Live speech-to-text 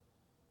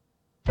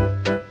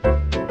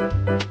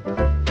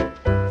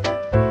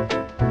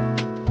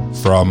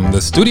From the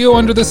studio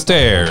under the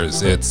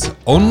stairs, it's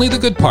Only the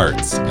Good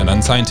Parts, an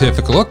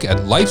unscientific look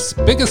at life's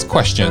biggest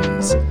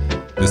questions.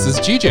 This is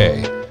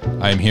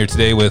GJ. I'm here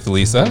today with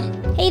Lisa.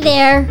 Hey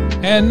there.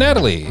 And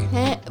Natalie.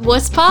 Hey,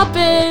 what's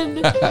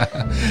poppin'?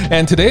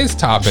 And today's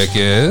topic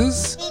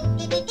is...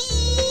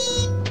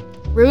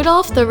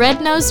 Rudolph the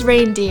Red-Nosed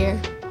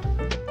Reindeer.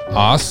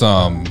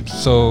 Awesome.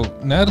 So,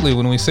 Natalie,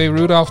 when we say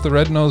Rudolph the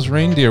Red-Nosed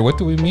Reindeer, what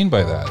do we mean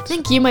by I that?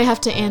 think you might have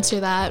to answer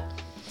that.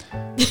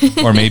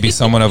 Or maybe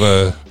someone of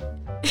a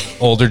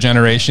older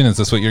generation? Is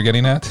this what you're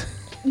getting at?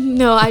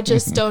 No, I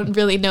just don't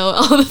really know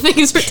all the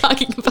things we're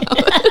talking about.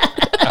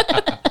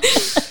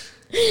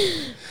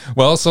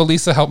 Well, so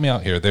Lisa, help me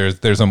out here.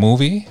 There's a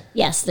movie.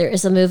 Yes, there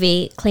is a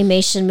movie,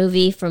 claymation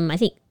movie from, I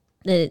think,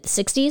 the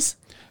 60s.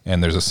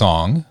 And there's a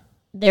song.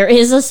 There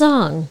is a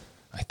song.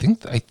 I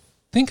think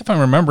if I'm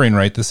remembering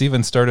right, this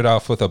even started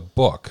off with a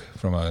book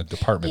from a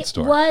department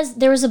store.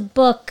 There was a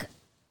book,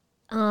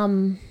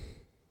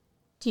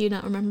 Do you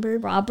not remember?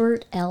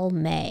 Robert L.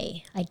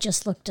 May. I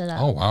just looked it up.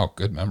 Oh, wow.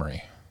 Good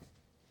memory.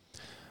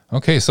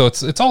 Okay, so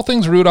it's all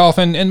things Rudolph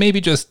and maybe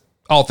just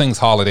all things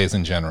holidays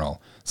in general.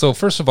 So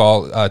first of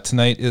all,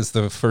 tonight is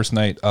the first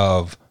night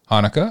of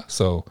Hanukkah.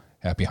 So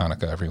happy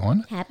Hanukkah,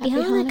 everyone. Happy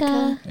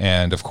Hanukkah.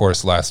 And of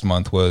course, last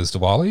month was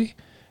Diwali.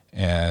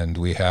 And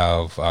we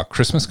have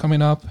Christmas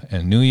coming up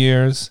and New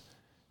Year's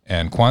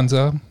and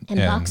Kwanzaa. And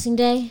Boxing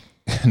Day.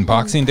 And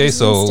Boxing Day.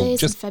 So Days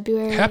just in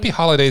February. happy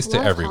holidays to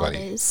Love everybody.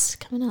 Holidays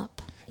coming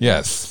up.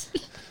 Yes.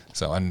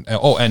 So, and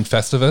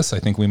Festivus. I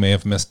think we may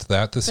have missed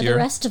that this For year. the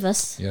rest of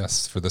us.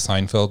 Yes, for the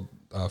Seinfeld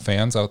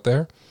fans out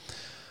there.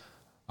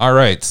 All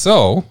right,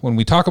 so when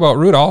we talk about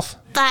Rudolph,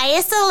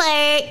 Bias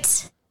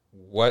alert.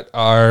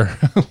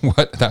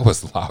 that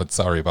was loud.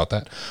 Sorry about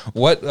that.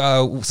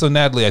 So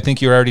Natalie, I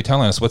think you're already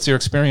telling us, what's your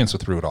experience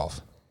with Rudolph?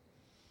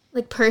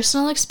 Like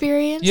personal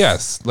experience?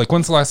 Yes, like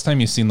when's the last time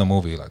you've seen the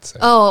movie, let's say?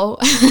 Oh,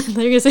 I thought you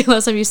were going to say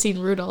last time you've seen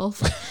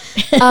Rudolph.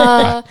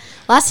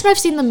 Last time I've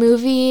seen the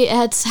movie,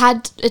 it's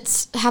have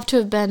to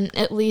have been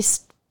at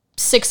least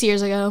 6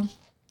 years ago.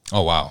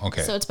 Oh, wow,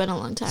 okay. So it's been a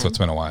long time. So it's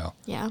been a while.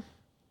 Yeah.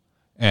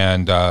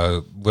 And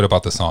what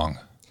about the song?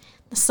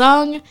 The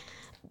song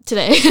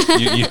today.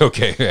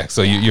 Okay,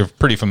 so you're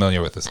pretty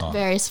familiar with the song.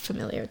 Very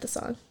familiar with the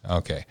song.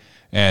 Okay.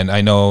 And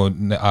I know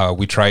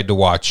we tried to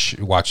watch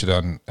it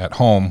at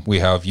home. We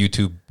have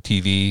YouTube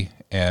TV,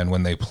 and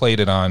when they played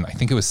it on, I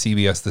think it was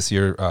CBS this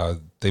year,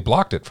 they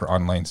blocked it for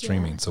online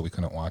streaming, so we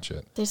couldn't watch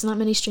it. There's not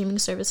many streaming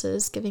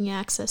services giving you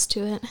access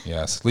to it.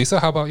 Yes. Lisa,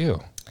 how about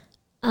you?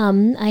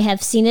 I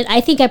have seen it. I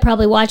think I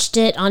probably watched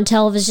it on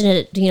television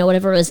at,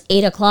 whatever it was,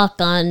 8 o'clock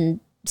on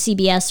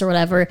CBS or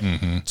whatever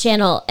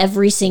channel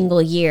every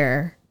single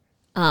year.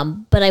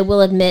 But I will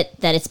admit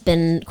that it's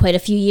been quite a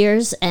few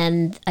years,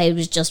 and I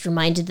was just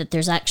reminded that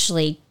there's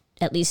actually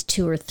at least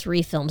 2 or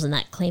 3 films in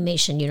that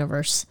claymation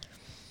universe.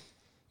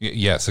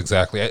 Yes,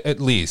 exactly. At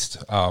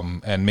least.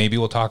 And maybe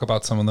we'll talk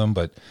about some of them,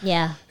 but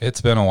Yeah.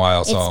 it's been a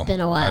while. So It's been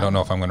a while. I don't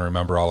know if I'm going to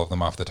remember all of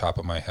them off the top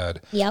of my head.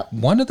 Yep.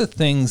 One of the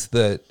things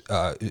that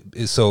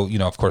is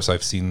of course,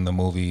 I've seen the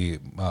movie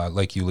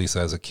like you, Lisa,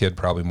 as a kid,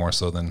 probably more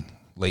so than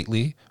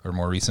lately or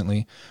more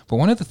recently. But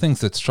one of the things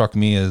that struck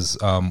me is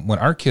when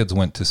our kids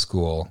went to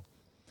school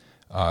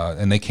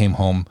and they came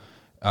home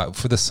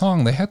for the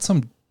song, they had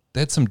some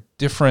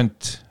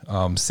different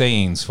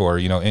sayings for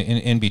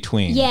in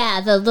between.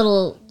 Yeah, the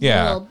little...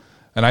 Yeah. little-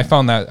 And I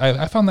found that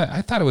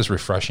I thought it was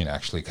refreshing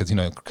actually, because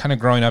kind of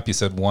growing up, you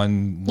said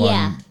one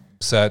Yeah.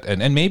 set,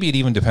 and maybe it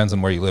even depends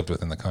on where you lived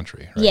within the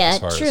country. Right? Yeah, as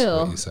far true. As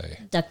what you say.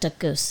 Duck, duck,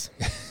 goose.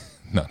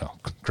 No,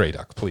 Grey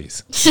Duck,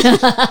 please.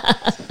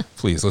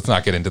 Please, let's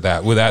not get into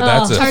that. With that,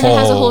 that's a Target whole.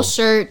 has a whole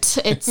shirt.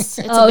 It's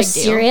a big Oh, deal.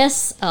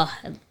 serious? Oh,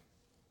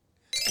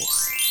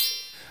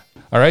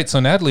 All right, so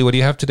Natalie, what do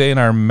you have today in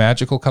our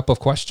magical cup of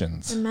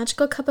questions? A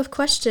magical cup of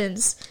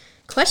questions.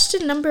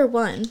 Question number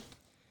 1.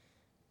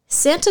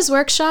 Santa's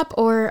Workshop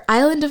or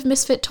Island of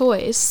Misfit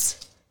Toys?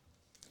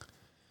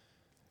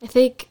 I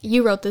think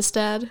you wrote this,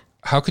 Dad.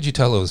 How could you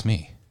tell it was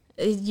me?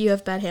 You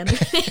have bad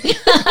handwriting.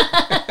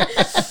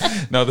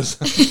 No, this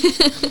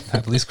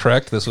Natalie's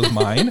correct. This was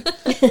mine.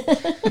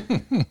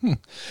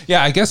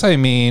 Yeah, I guess I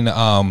mean,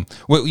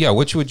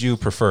 which would you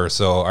prefer?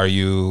 So, are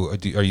you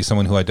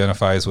someone who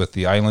identifies with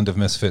the Island of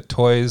Misfit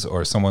Toys,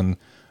 or someone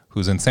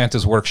who's in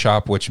Santa's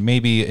Workshop, which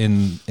maybe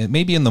in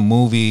the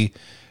movie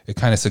it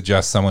kind of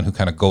suggests someone who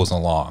kind of goes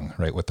along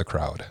right with the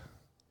crowd?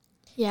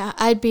 Yeah,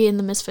 I'd be in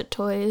the Misfit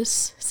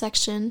Toys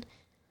section.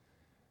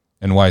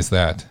 And why is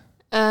that?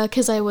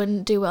 Because I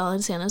wouldn't do well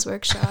in Santa's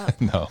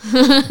Workshop. No,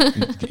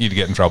 you'd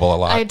get in trouble a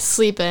lot. I'd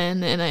sleep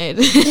in and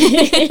I'd...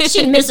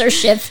 she'd miss her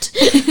shift.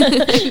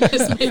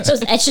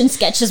 Those etch and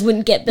sketches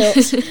wouldn't get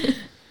built.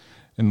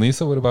 And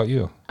Lisa, what about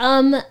you?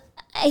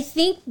 I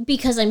think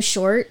because I'm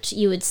short,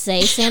 you would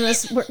say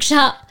Santa's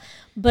Workshop,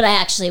 but I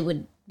actually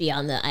would be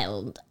on the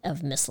Island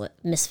of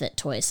Misfit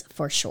Toys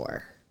for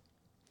sure.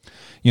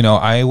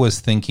 I was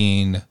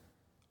thinking,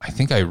 I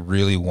think I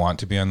really want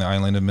to be on the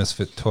Island of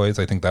Misfit Toys.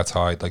 I think that's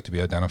how I'd like to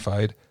be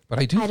identified. But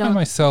I find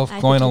myself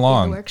going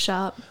along.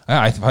 Workshop.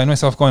 I find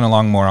myself going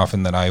along more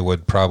often than I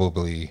would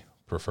probably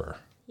prefer.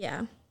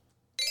 Yeah.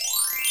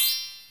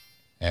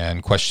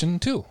 And question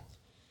 2.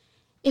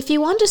 If you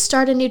want to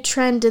start a new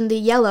trend in the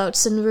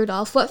yellouts in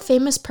Rudolph, what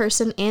famous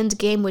person and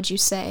game would you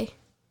say?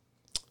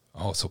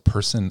 Oh, so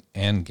person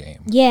and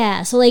game.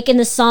 Yeah, so like in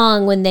the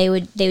song when they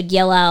would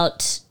yell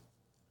out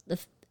the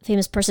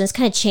famous person, it's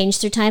kind of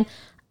changed through time.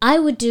 I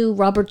would do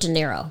Robert De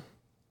Niro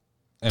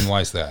And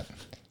why is that?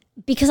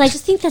 because I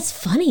just think that's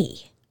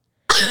funny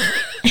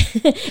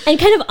and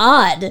kind of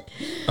odd.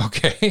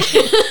 Okay.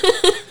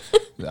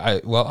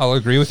 I'll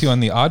agree with you on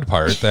the odd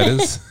part. That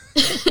is.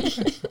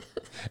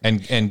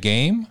 and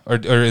game or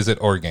is it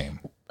or game?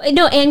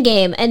 No, and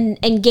game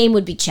and game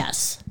would be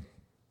chess.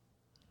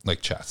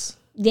 Like chess.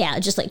 Yeah,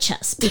 just like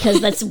chess because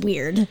that's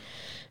weird, and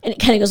it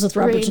kind of goes with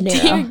Robert De Reindeer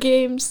Niro.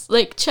 games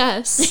like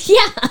chess.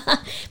 Yeah.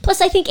 Plus,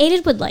 I think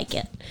Aiden would like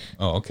it.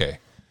 Oh, okay.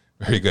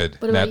 Very good.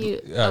 What about you?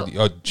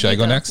 Should I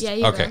go next? Yeah,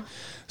 you okay. go.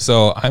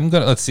 So I'm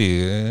gonna let's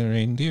see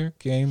reindeer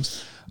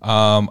games.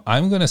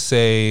 I'm gonna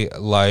say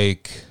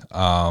like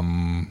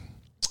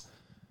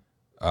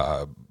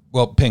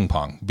ping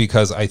pong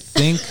because I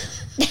think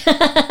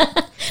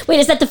Wait,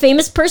 is that the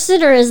famous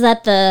person or is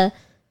that the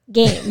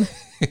game?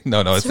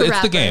 no it's the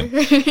rapper. game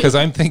because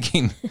I'm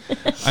thinking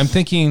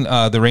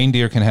the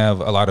reindeer can have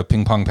a lot of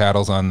ping pong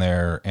paddles on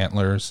their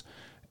antlers,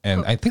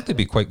 and I think they'd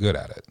be quite good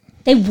at it.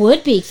 They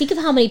would be. Think of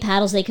how many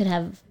paddles they could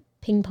have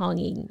ping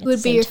ponging. At Who would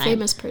the be same your time.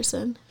 famous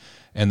person?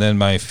 And then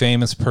my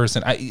famous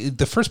person,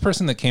 the first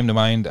person that came to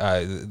mind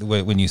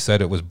when you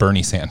said it was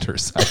Bernie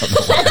Sanders. I don't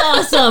know why.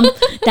 Awesome.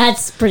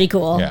 That's pretty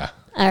cool. Yeah.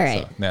 All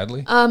right. So,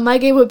 Natalie? My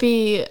game would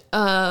be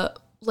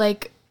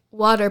like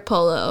water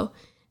polo,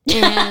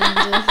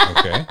 and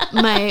Okay.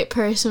 my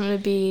person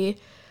would be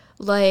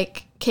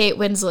like Kate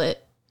Winslet.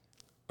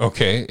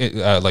 Okay.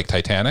 Like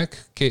Titanic?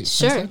 Kate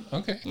Sure. Winslet?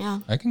 Okay. Yeah.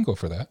 I can go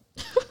for that.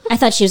 I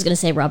thought she was going to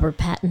say Robert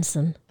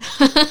Pattinson.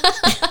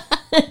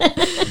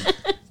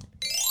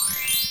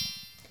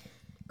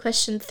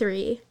 Question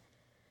 3.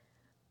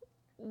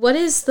 What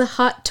is the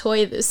hot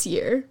toy this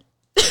year?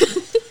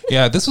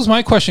 Yeah, this was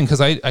my question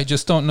because I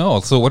just don't know.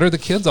 So what are the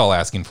kids all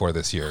asking for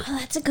this year? Oh,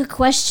 that's a good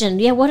question.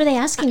 Yeah, what are they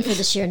asking for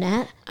this year,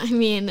 Nat? I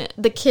mean,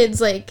 the kids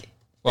like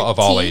Well, of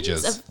all teens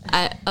ages.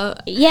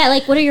 Yeah,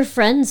 like what are your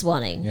friends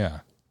wanting?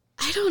 Yeah.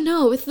 I don't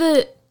know. With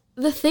the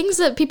things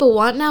that people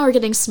want now are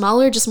getting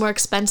smaller, just more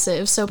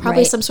expensive. So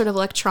probably Right. some sort of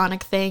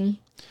electronic thing.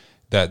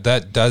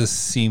 That does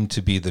seem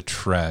to be the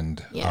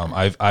trend. Yeah.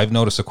 I've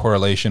noticed a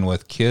correlation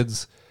with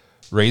kids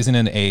raising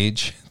in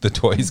age, the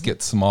toys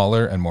get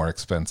smaller and more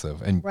expensive,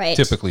 and Right.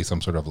 typically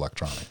some sort of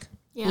electronic.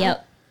 Yeah.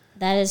 Yep,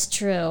 that is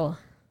true.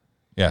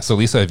 Yeah. So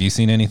Lisa, have you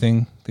seen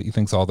anything that you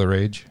think's all the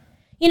rage?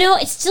 You know,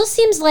 it still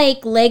seems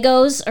like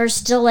Legos are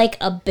still like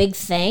a big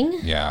thing.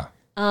 Yeah.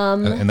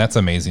 And that's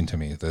amazing to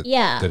me that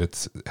Yeah. that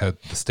it's had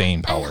the staying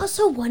I power.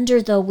 also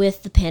wonder though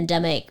with the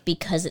pandemic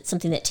because it's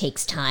something that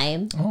takes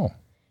time. Oh.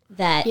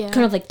 That Yeah.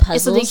 kind of like It's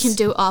puzzles. something you can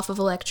do off of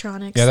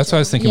electronics. Yeah, that's what I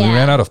was thinking. We Yeah.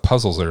 ran out of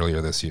puzzles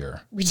earlier this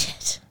year. We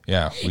did.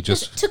 Yeah, we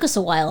just Took us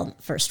a while on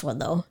the first one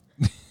though.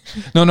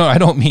 no. I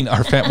don't mean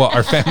our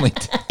our family.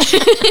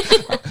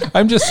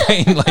 I'm just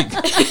saying, like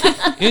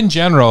in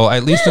general,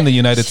 at least in the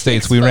United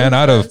States, we ran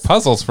out of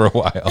puzzles for a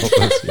while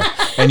this year.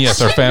 And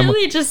yes, our family.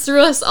 Really just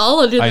threw us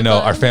all under the I know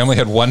bus. our family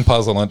had one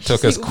puzzle, and it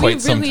took us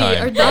quite some We time.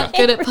 really are not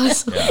good at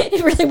puzzles.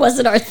 It really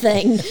wasn't our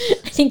thing.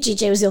 I think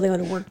GJ was the only one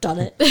who worked on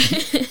it.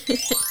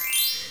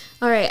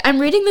 All right, I'm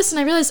reading this and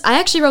I realized I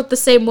actually wrote the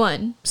same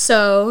one,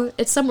 so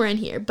it's somewhere in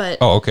here. But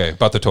Oh, okay.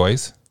 About the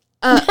toys.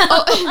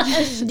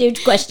 New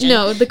question.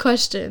 no, the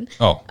question.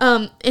 Oh,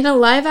 In a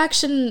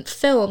live-action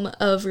film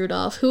of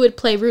Rudolph, who would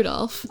play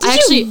Rudolph?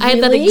 you I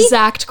had that really?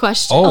 exact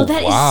question. oh,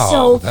 that is wow.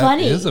 so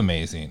funny. That is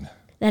amazing.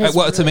 That is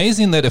Well, it's really-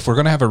 amazing that if we're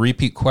going to have a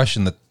repeat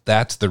question,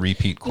 that's the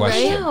repeat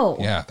question. know.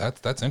 Yeah, that's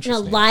You know,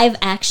 interesting. live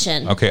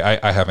action. Okay,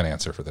 I have an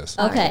answer for this.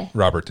 Okay.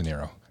 Robert De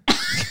Niro.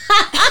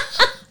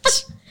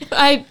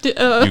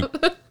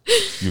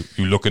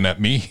 You looking at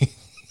me?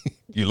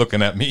 You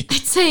looking at me?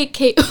 I'd say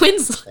Kate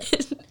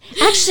Winslet.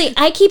 Actually,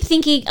 I keep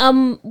thinking,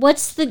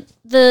 what's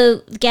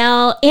the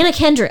gal Anna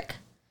Kendrick?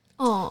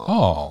 Oh,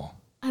 Oh,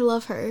 I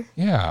love her.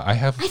 yeah. I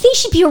I think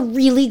she'd be a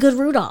really good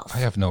Rudolph.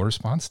 have no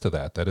response to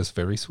that. That is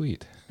very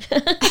sweet.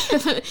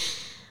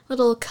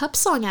 Little cup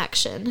song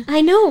action.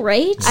 I know,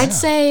 right? I'd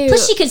say.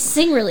 Plus, she could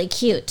sing really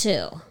cute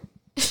too, or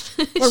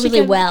she really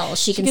can- well.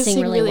 She can sing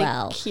really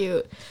well.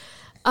 Cute.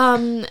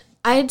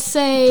 I'd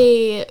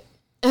say.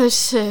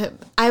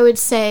 I would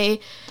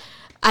say.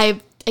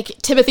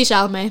 Timothy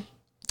Chalamet.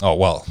 Oh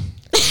well.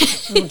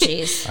 Oh,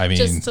 jeez. I mean,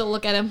 Just to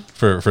look at him.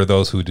 for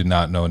those who do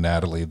not know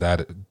Natalie,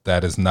 that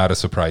is not a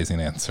surprising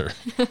answer.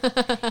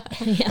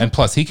 And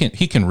plus, he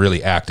can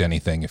really act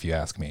anything if you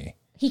ask me.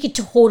 He could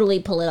totally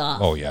pull it off.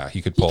 Oh yeah,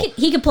 he could pull.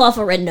 He could pull off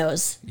a red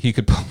nose. He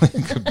could pull.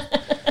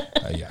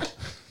 Yeah.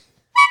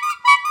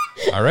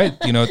 All right,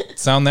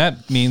 sound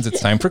that means it's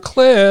time for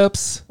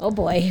clips. Oh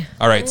boy,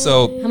 All right,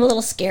 so I'm a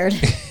little scared.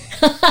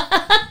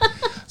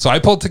 I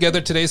pulled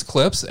together today's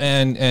clips,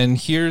 and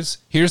here's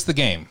the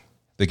game.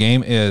 The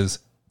game is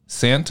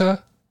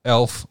Santa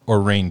elf,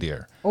 or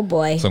reindeer. Oh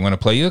boy. So I'm going to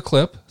play you a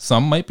clip.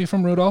 Some might be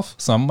from Rudolph,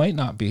 some might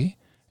not be.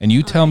 And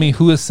you tell me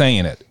who is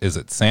saying it. Is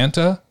it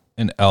Santa,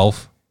 an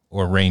elf,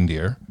 or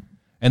reindeer?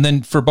 And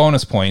then for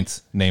bonus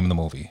points, name the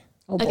movie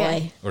Oh boy.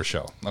 Okay. or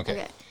show. Okay.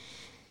 Okay.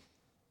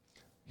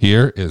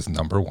 Here is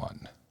number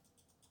 1.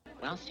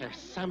 Well, sir,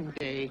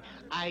 someday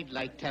I'd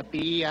like to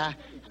be a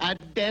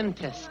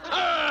dentist.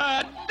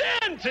 A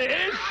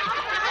dentist?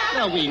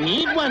 Well, we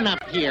need one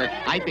up here.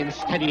 I've been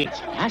studying. It's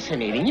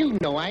fascinating. You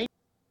know, I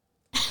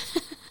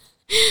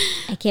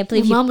can't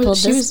believe you Mom pulled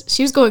was, this.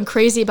 she was going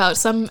crazy about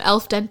some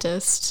elf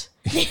dentist.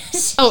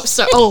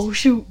 Oh,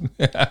 shoot.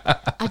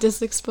 I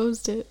just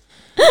exposed it.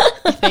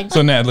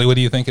 So, Natalie, what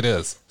do you think it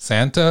is?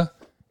 Santa,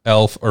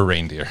 elf, or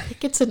reindeer? I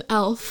think it's an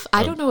elf.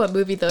 I don't know what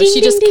movie, though. Ding, She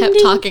ding, just ding, kept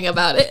ding. talking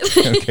about it.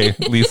 Okay,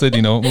 Lisa, do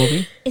you know what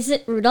movie? Is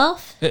it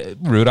Rudolph?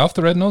 Rudolph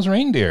the Red-Nosed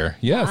Reindeer.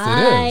 Yes,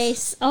 it is.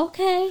 Nice.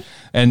 Okay.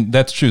 And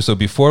that's true. So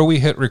before we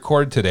hit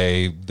record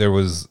today, there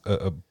was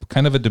a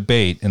kind of a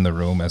debate in the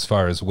room as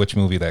far as which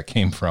movie that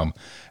came from.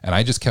 And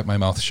I just kept my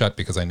mouth shut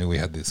because I knew we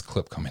had this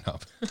clip coming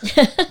up.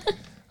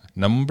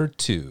 Number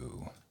 2.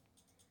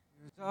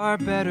 Are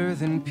better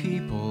than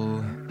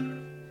people.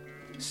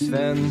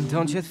 Sven,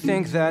 don't you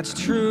think that's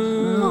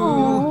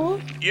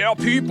true? Yeah,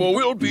 people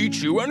will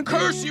beat you and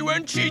curse you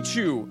and cheat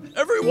you.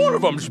 Every one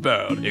of them's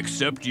bad,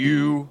 except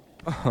you.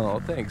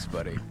 Oh, thanks,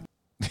 buddy.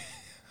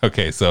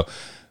 Okay, so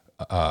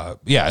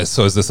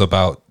so is this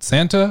about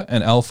Santa,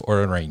 an elf,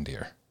 or a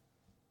reindeer?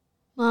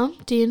 Mom,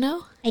 do you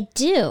know? I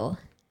do.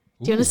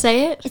 Do you want to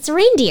say it? It's a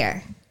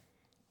reindeer.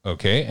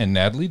 Okay, and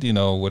Natalie, do you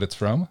know what it's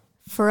from?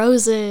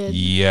 Frozen.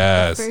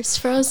 Yes. First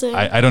Frozen.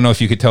 I don't know if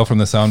you could tell from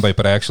the soundbite,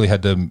 but I actually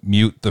had to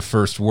mute the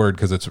first word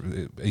because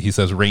he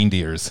says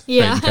reindeers.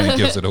 Yeah. It kind of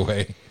gives it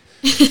away.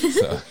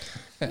 So,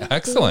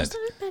 excellent.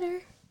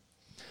 Better.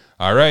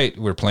 All right,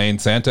 we're playing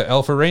Santa,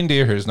 elf, or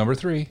reindeer. Here's number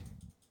 3.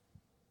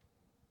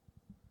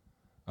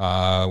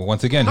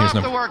 Once again, here's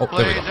Stop number. the work, There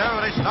we please. go.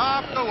 Everybody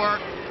stop the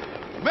work.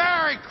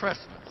 Merry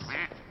Christmas.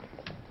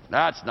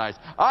 That's nice.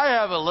 I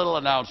have a little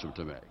announcement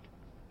to make.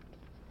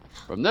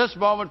 From this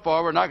moment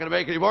forward, we're not going to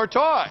make any more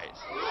toys.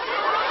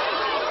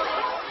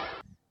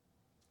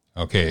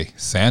 Okay,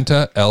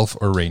 Santa, elf,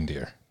 or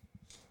reindeer.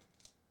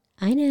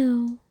 I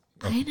know.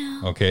 I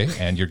know. Okay,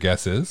 and your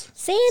guess is?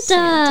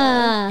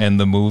 Santa. And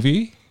the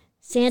movie?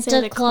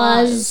 Santa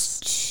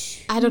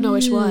Claus. I don't know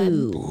which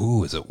one.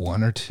 Ooh, is it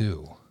 1 or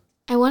 2?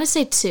 I want to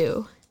say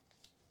 2.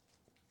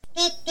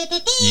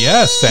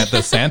 Yes,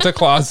 Santa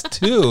Claus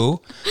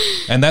 2.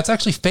 And that's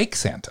actually fake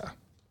Santa.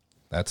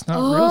 That's not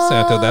real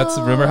Santa. That's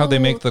remember how they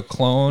make the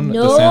clone, the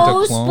No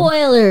Santa clone?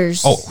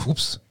 spoilers. Oh,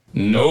 oops.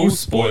 No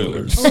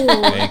spoilers.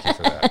 Thank you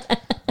for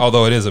that.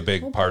 Although it is a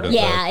big part of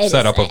Yeah, the it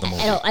setup is. of the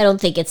movie. I don't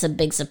think it's a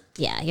big.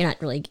 Yeah, you're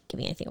not really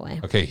giving anything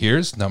away. Okay,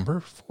 here's number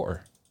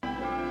 4.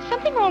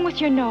 Something wrong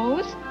with your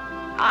nose?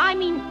 I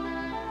mean,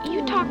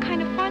 you talk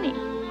kind of funny.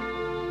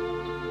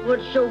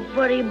 What's so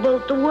funny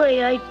about the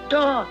way I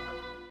talk?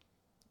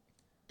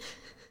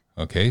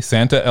 Okay,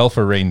 Santa, elf,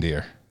 or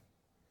reindeer.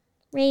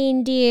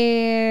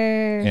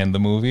 Reindeer. And the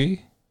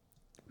movie?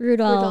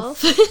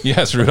 Rudolph.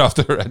 Yes, Rudolph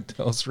the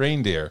Red-Nosed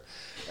Reindeer.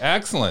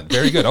 Excellent.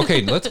 Very good.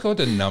 Okay, let's go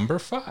to number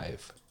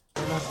 5.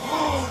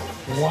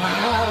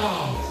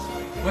 Wow.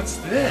 What's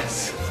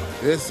this?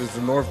 This is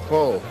the North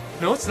Pole.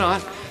 No, it's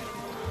not.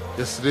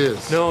 Yes, it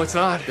is. No, it's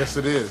not. Yes,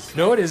 it is.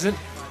 No, it isn't.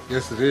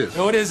 Yes, it is.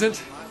 No, it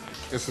isn't.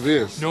 Yes, it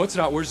is. No, it's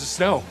not. Where's the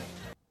snow?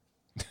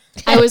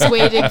 I was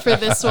waiting for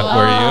this one.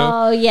 Were you?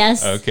 Oh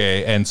yes.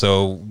 Okay, and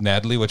so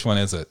Natalie, which one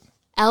is it?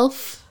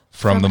 Elf.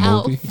 From the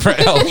Elf. movie? For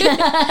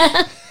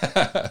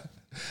Elf.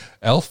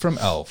 Elf from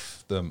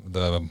Elf.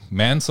 The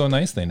man so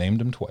nice they named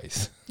him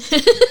twice.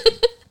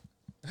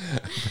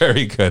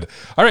 Very good.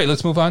 All right,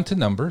 let's move on to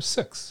number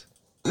 6.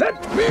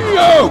 Let me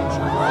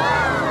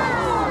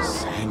out!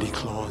 Sandy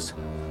Claus,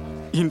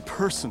 in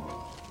person.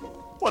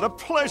 What a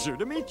pleasure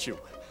to meet you.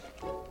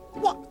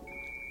 What?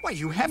 Why,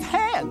 you have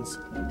hands.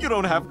 You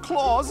don't have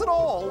claws at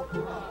all.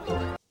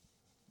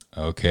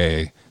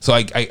 Okay. So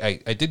I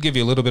did give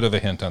you a little bit of a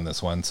hint on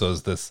this one. So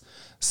is this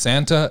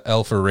Santa,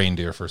 elf, or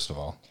reindeer, first of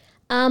all?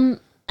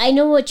 I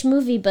know which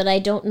movie, but I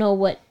don't know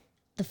what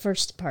the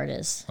first part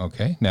is.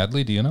 Okay.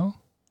 Natalie, do you know?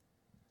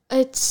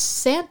 It's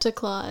Santa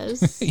Claus.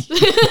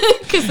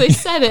 Because they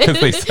said it.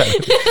 'Cause they said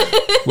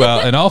it.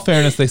 Well, in all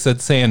fairness, they said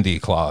Sandy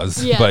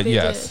Claus. Yeah, but they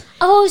yes. did.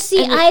 Oh,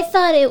 see, I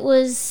thought it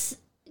was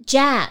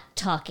Jack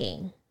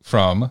talking.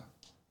 From...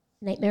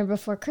 Nightmare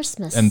Before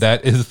Christmas. And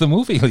that is the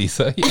movie,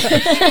 Lisa.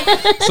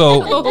 Yeah.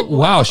 So,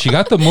 wow, she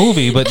got the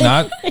movie, but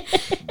not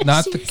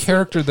the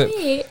character that.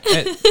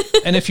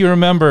 And if you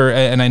remember,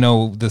 and I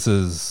know this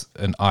is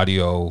an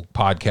audio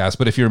podcast,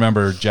 but if you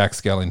remember, Jack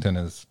Skellington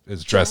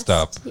is dressed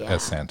up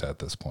as Santa at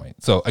this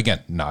point. So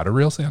again, not a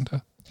real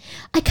Santa.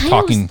 I kind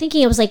of was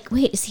thinking, I was like,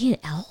 wait, is he an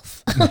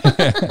elf?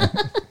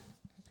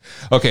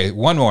 Okay,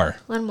 one more.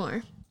 One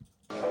more.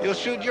 You'll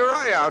shoot your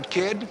eye out,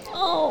 kid.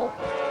 Oh.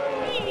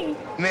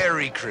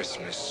 Merry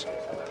Christmas.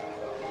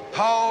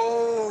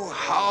 Ho,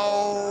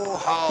 ho,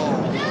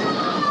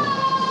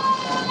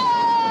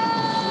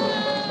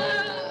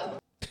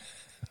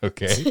 ho.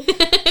 Okay.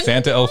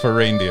 Santa, elf, or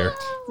reindeer?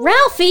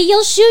 Ralphie,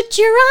 you'll shoot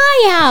your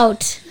eye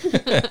out.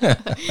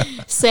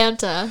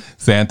 Santa.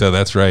 Santa,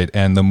 that's right.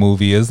 And the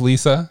movie is,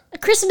 Lisa? A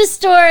Christmas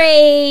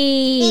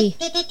Story.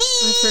 One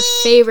of her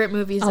favorite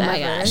movies ever. Oh my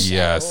gosh.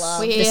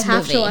 Yes. We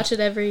have to watch it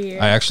every year.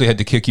 I actually had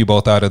to kick you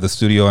both out of the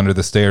studio under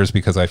the stairs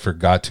because I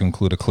forgot to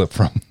include a clip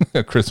from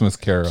A Christmas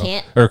Carol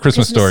or A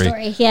Christmas Story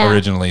yeah.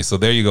 originally. So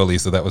there you go,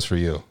 Lisa. That was for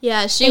you.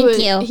 Yeah,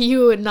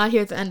 you would not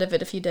hear the end of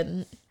it if you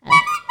didn't.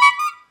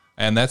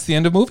 And that's the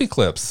end of movie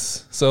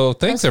clips. So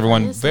thanks,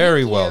 everyone.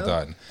 Very well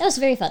done. That was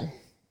very fun.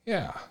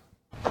 Yeah.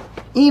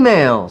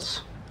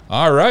 Emails.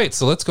 All right.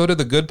 So let's go to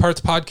the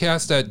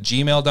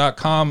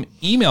goodpartspodcast@gmail.com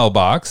email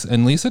box.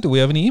 And Lisa, do we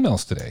have any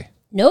emails today?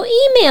 No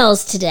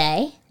emails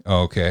today.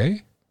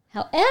 Okay.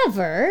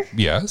 However,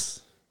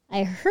 yes,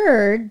 I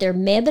heard there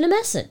may have been a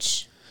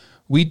message.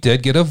 We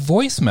did get a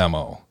voice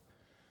memo.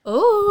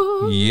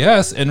 Oh.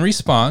 Yes, in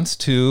response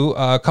to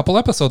a couple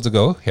episodes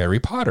ago,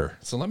 Harry Potter.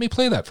 So let me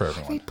play that for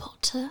everyone. Harry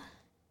Potter.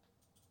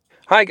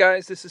 Hi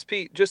guys, this is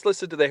Pete. Just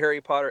listened to the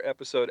Harry Potter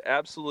episode.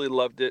 Absolutely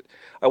loved it.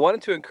 I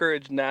wanted to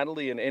encourage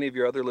Natalie and any of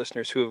your other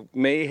listeners who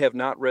may have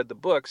not read the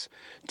books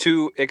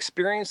to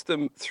experience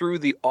them through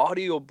the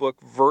audiobook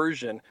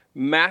version,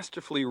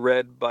 masterfully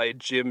read by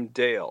Jim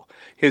Dale.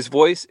 His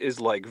voice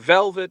is like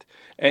velvet,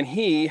 and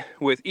he,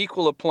 with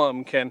equal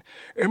aplomb, can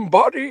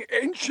embody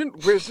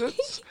ancient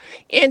wizards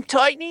and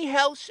tiny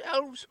house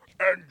elves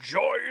and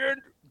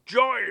giant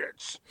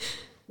giants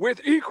with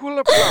equal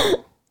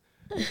aplomb.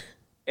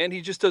 And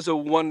he just does a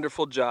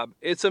wonderful job.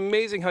 It's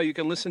amazing how you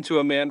can listen to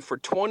a man for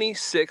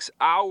 26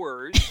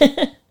 hours,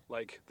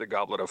 like the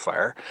Goblet of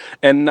Fire,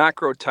 and not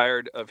grow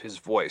tired of his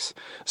voice.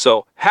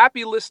 So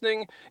happy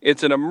listening.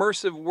 It's an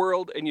immersive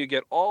world, and you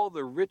get all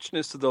the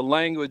richness of the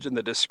language and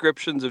the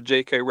descriptions of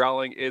J.K.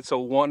 Rowling. It's a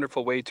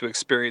wonderful way to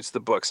experience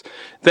the books.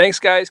 Thanks,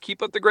 guys.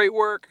 Keep up the great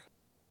work.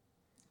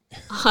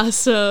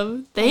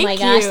 Awesome. Thank you. Oh my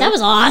gosh, that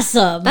was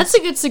awesome. That's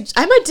a good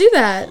suggestion. I might do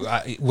that.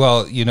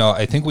 Well,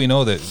 I think we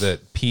know that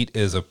Pete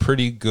is a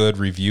pretty good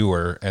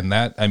reviewer, and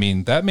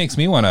that makes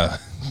me want to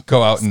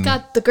go out and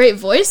got the great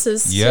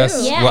voices.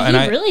 Yes, too.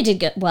 Yeah, he really did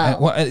good.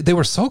 Well, they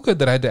were so good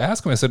that I had to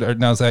ask him. I said,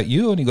 "Now is that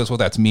you?" And he goes, "Well,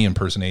 that's me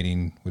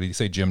impersonating." What did he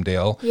say, Jim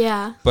Dale?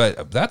 Yeah,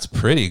 but that's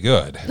pretty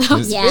good. That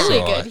was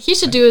really good. He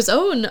should do his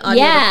own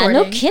audio recording.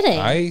 No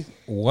kidding. I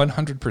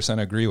 100%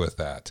 agree with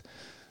that.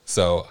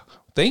 So.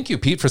 Thank you,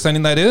 Pete, for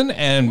sending that in.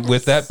 And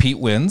with that, Pete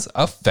wins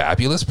a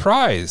fabulous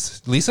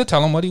prize. Lisa,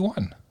 tell him what he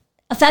won.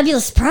 A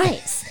fabulous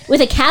prize with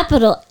a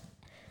capital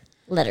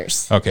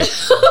letters. Okay.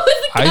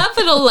 With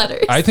capital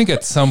letters. I think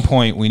at some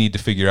point we need to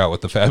figure out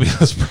what the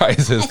fabulous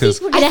prize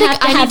is.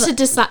 I need to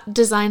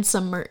design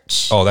some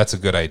merch. Oh, that's a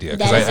good idea.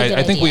 Because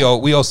I think we owe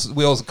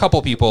a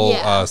couple people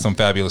some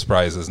fabulous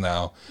prizes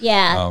now.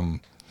 Yeah.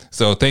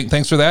 So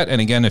thanks for that.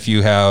 And again, if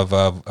you have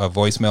a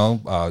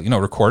voicemail,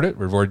 record it,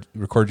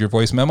 record your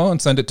voice memo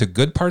and send it to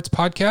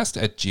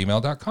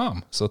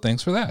goodpartspodcast@gmail.com. So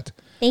thanks for that.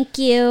 Thank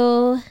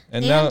you.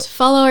 And now,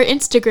 follow our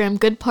Instagram,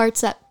 Good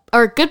Parts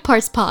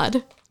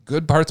Pod.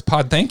 Good Parts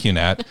Pod. Thank you,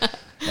 Nat.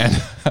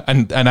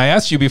 and I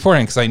asked you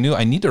beforehand because I knew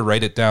I need to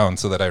write it down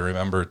so that I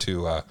remember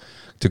to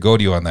go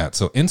to you on that.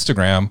 So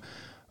Instagram,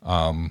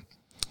 and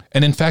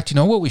in fact, you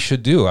know what we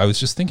should do? I was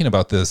just thinking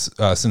about this.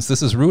 Since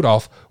this is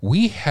Rudolph,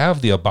 we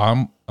have the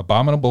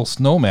Abominable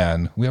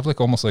Snowman. We have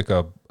almost like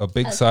a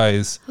big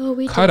size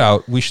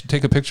cutout. We should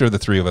take a picture of the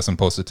three of us and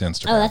post it to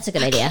Instagram. Oh, that's a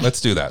good idea.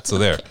 Let's do that. So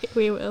there. Okay,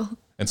 we will.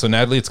 And so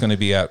Natalie, it's going to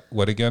be at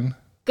what again?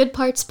 Good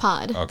Parts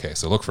Pod. Okay,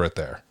 so look for it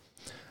there.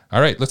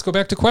 All right, let's go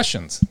back to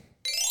questions.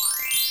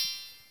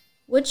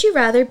 Would you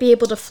rather be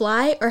able to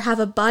fly or have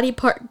a body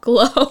part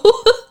glow?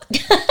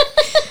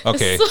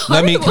 Okay,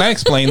 can I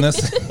explain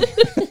this?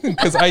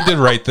 Because I did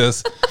write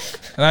this,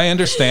 and I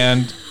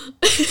understand.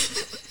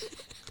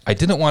 I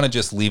didn't want to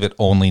just leave it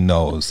only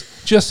nose,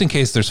 just in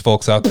case there's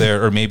folks out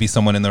there, or maybe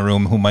someone in the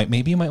room who might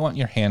want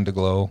your hand to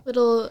glow.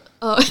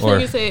 I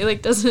think you say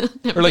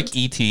doesn't. Or like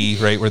E.T.,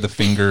 right, where the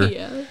finger,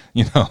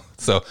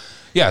 So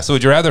yeah, so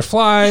would you rather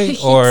fly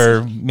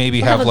or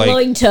maybe have a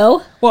glowing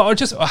toe? Well, or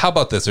just how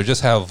about this, or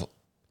just have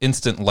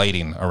instant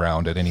lighting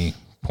around at any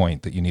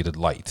point that you needed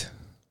light.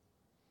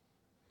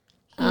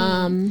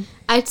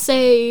 I'd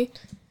say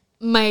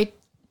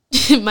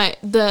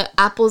the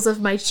apples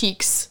of my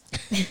cheeks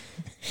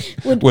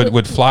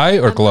would fly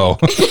or glow.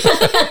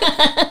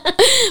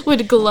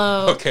 Would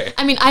glow. Okay.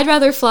 I mean, I'd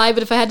rather fly,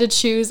 but if I had to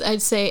choose,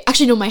 I'd say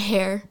actually no, my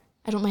hair.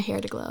 I want my hair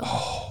to glow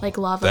like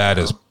lava.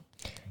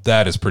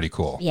 That is pretty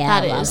cool.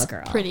 Yeah, that is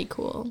pretty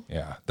cool.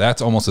 Yeah,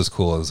 that's almost as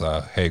cool as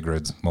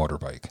Hagrid's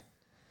motorbike.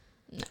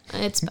 No,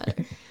 it's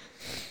better.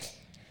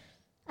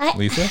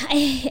 Lisa?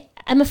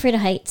 I'm afraid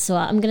of heights, so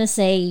I'm going to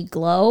say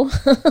glow.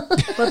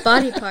 What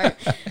body part?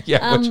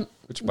 Yeah,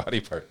 which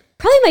body part?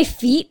 Probably my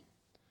feet.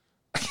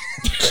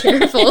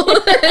 careful.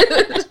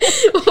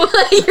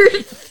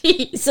 Your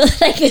feet. So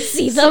that I could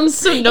see them.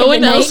 So no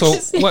one else.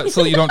 So what?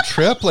 So you don't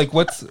trip? Like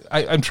what's?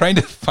 I'm trying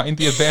to find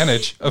the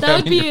advantage of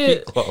That would having your be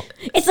feet glow.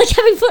 It's like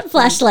having foot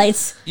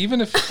flashlights.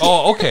 Even if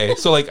okay.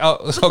 So like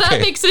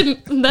okay.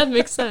 That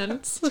makes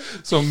sense.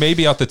 So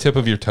maybe out the tip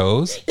of your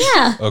toes.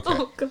 Yeah. Okay.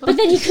 Oh, God. But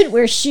then you couldn't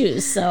wear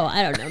shoes, so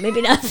I don't know.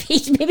 Maybe not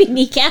feet. Maybe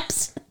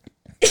kneecaps.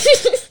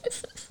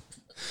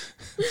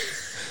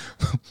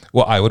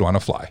 Well, I would want to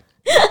fly.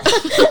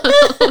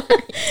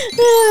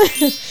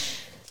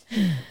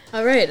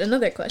 All right,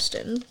 another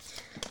question.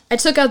 I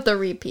took out the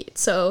repeat,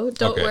 so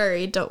don't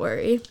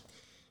worry.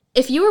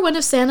 If you were one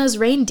of Santa's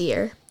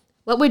reindeer,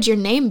 what would your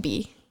name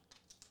be?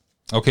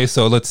 Okay,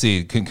 so let's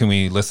see. Can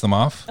we list them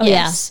off? Oh,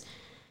 yes.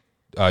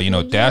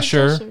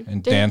 Dasher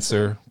and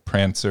Dancer,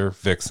 Prancer,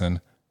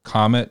 Vixen,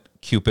 Comet,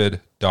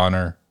 Cupid,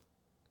 Donner,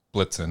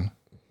 Blitzen,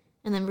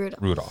 and then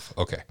Rudolph. Rudolph.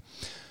 Okay.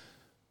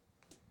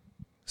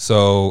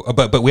 So,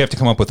 but we have to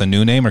come up with a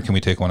new name, or can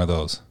we take one of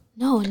those?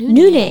 No, a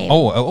new name.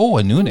 Oh,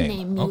 a new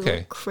name. You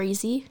Okay.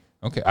 crazy.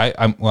 Okay.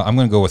 I'm going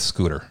to go with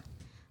Scooter.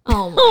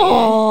 Oh my.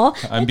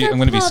 Aww. I'm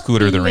going to be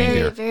Scooter the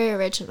reindeer. Very, very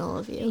original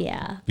of you.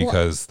 Yeah.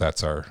 Because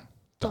that's our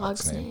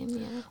Dog's name.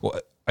 Yeah. Well,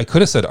 I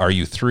could have said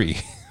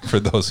RU3 for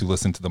those who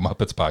listen to the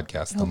Muppets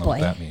podcast. Don't know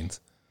what that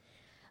means.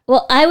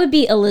 Well, I would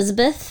be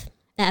Elizabeth,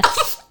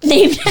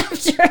 named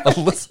after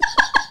Elizabeth.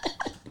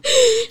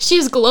 She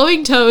has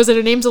glowing toes and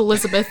her name's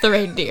Elizabeth the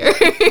reindeer.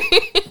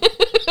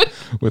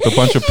 With a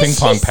bunch of ping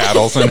pong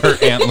paddles and her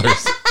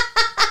antlers.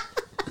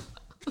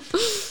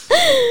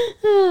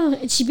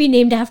 It should be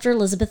named after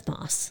Elizabeth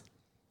Moss.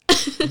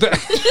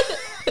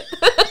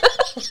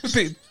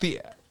 The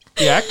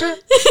actor?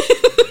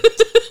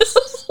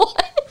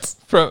 What?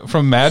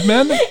 From Mad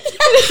Men?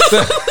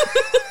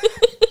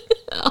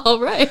 All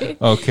right.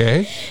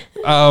 Okay.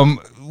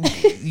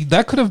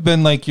 That could have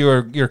been like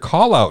your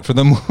call out for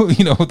the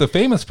the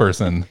famous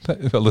person,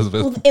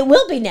 Elizabeth. Well, it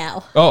will be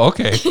now. Oh,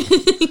 okay.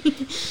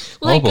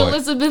 Like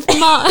Elizabeth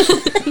Moss.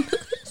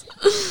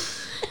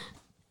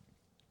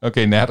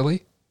 Okay,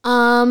 Natalie?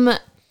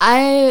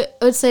 I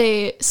would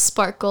say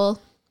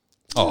Sparkle.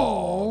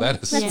 Oh,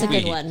 that's a sweet.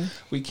 good one.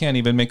 We can't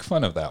even make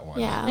fun of that one.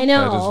 Yeah. I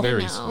know. That is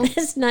very sweet.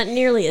 It's not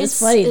nearly as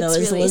funny, though, as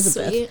really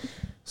Elizabeth. sweet.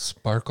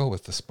 Sparkle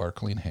with the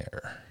sparkling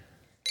hair.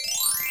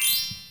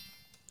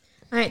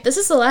 All right, this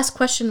is the last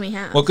question we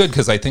have. Well, good,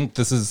 because I think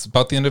this is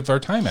about the end of our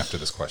time after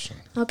this question.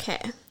 Okay.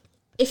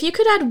 If you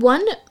could add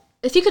one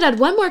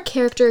more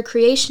character or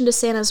creation to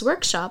Santa's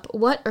workshop,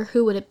 what or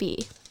who would it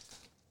be?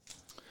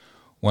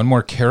 One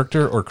more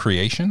character or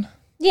creation?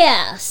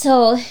 Yeah,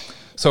 so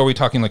are we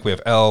talking like we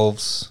have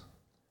elves?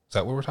 Is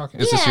that what we're talking?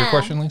 Is this your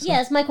question, Lisa?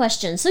 Yeah, it's my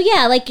question. So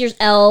yeah, like your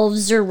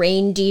elves or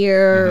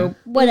reindeer,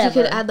 whatever. If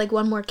you could add like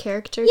one more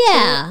character to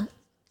Yeah.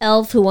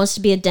 Elf who wants to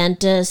be a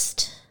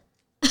dentist.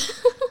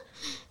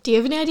 Do you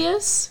have any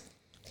ideas?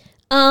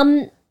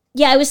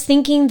 Yeah, I was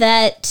thinking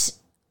that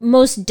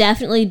most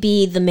definitely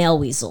be the male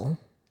weasel.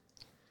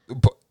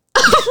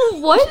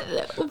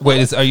 What?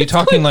 Wait, are you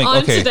talking like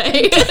on okay?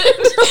 Today?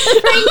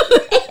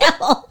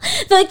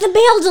 Like the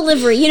mail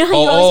delivery. You know how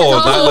you always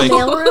have that, a like,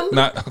 mail room?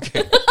 Not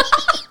okay.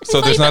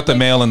 So there's not the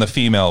male and the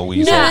female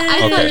weasel. No,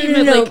 I thought you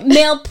meant like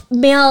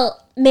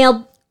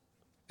male.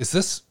 Is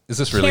this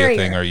really carrier. a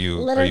thing? Are you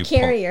letter are you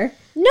carrier?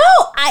 No,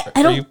 I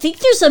you don't think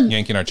there's a.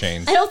 yanking our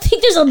chains? I don't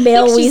think there's a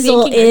male think she's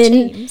weasel yanking our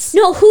in. chains.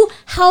 No,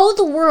 how in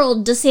the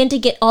world does Santa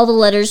get all the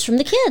letters from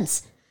the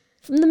kids?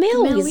 From the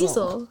male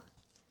weasel.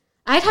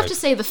 I'd have to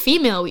say the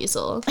female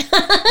weasel.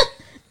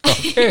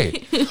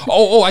 Okay.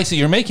 Oh, I see.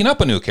 You're making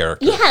up a new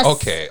character. Yes.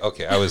 Okay.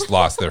 I was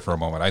lost there for a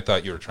moment. I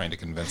thought you were trying to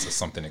convince us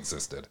something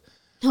existed.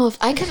 No, if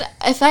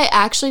I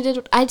actually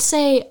did, I'd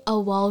say a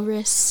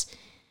walrus.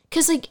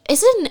 Cause like,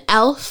 is it an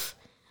elf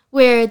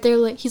where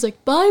he's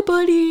like, bye,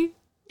 buddy?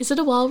 Is it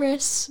a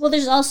walrus? Well,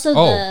 there's also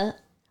the.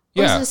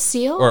 Yeah. Or is it a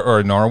seal? Or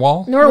a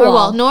narwhal?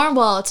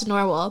 Narwhal. It's a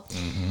narwhal.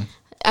 Mm-hmm.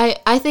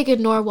 I think a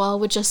narwhal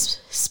would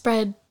just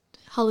spread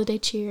holiday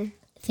cheer.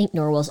 I think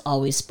narwhals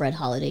always spread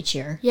holiday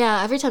cheer.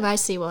 Yeah, every time I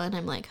see one,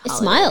 I'm like, I holidays.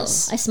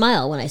 smile. I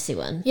smile when I see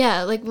one.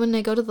 Yeah, like when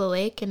I go to the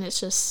lake and it's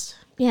just.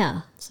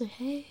 Yeah. It's like,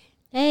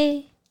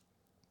 hey,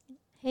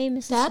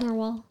 Mrs. Dad?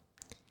 Narwhal.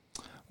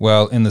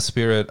 Well, in the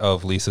spirit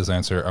of Lisa's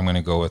answer, I'm going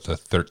to go with a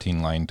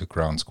 13-lined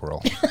ground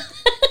squirrel.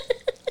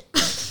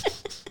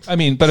 I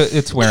mean, but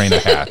it's wearing a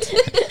hat.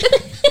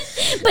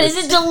 But is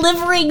it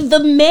delivering the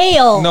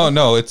mail?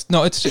 No, it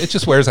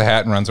just wears a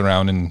hat and runs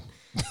around and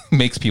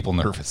makes people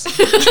nervous.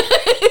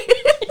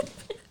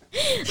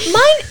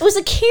 Mine was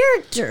a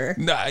character.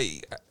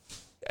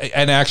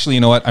 And actually,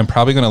 you know what? I'm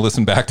probably going to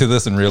listen back to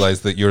this and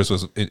realize that yours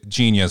was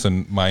genius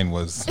and mine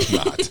was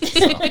not.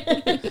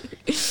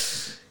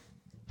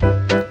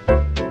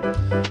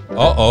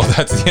 Uh-oh,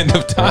 that's the end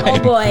of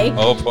time.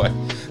 Oh, boy.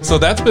 So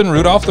that's been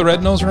Rudolph the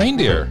Red-Nosed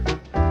Reindeer.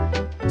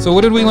 So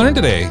what did we learn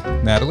today,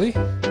 Natalie?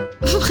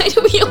 Why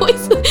do we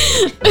always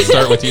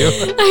start with you?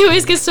 I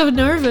always get so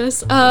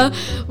nervous.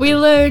 We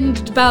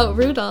learned about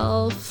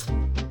Rudolph.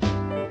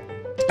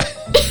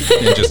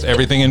 and just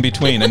everything in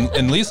between.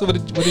 And Lisa, what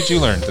did you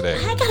learn today?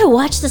 I gotta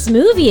watch this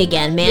movie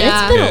again, man.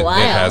 Yeah. It's been a while.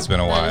 It has been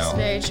a while.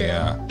 That is very true.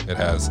 Yeah, it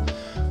has.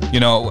 You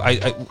know,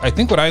 I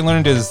think what I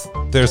learned is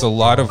there's a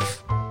lot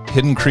of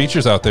hidden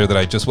creatures out there that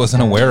I just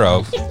wasn't aware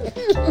of.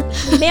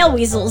 Male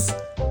weasels.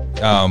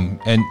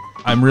 And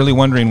I'm really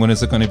wondering, when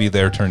is it going to be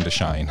their turn to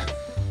shine?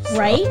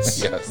 Right?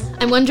 Yes.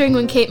 I'm wondering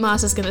when Kate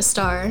Moss is going to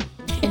star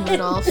in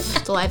Rudolph,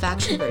 the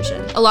live-action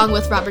version, along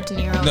with Robert De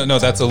Niro. No,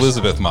 that's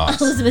Elizabeth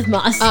Moss. Elizabeth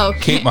Moss. Oh,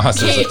 Kate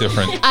Moss is a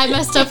different. I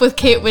messed up with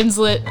Kate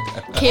Winslet.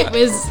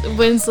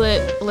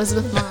 Winslet,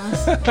 Elizabeth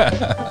Moss.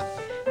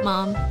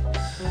 Mom.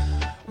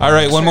 All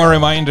right, one more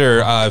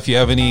reminder. If you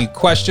have any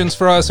questions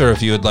for us, or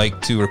if you would like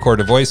to record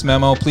a voice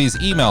memo,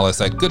 please email us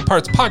at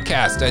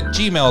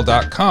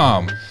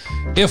goodpartspodcast@gmail.com.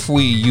 If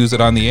we use it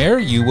on the air,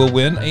 you will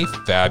win a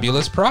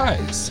fabulous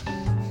prize.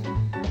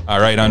 All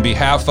right, on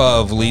behalf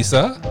of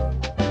Lisa.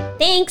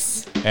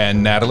 Thanks.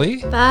 And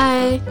Natalie.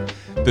 Bye.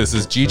 This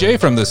is GJ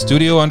from the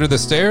studio under the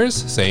stairs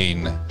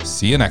saying,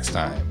 see you next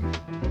time.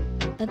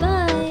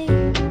 Bye-bye.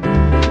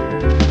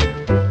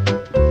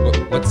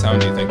 What sound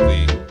do you think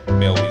the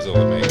male weasel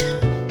would make?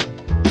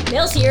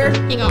 Male's here.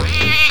 You go.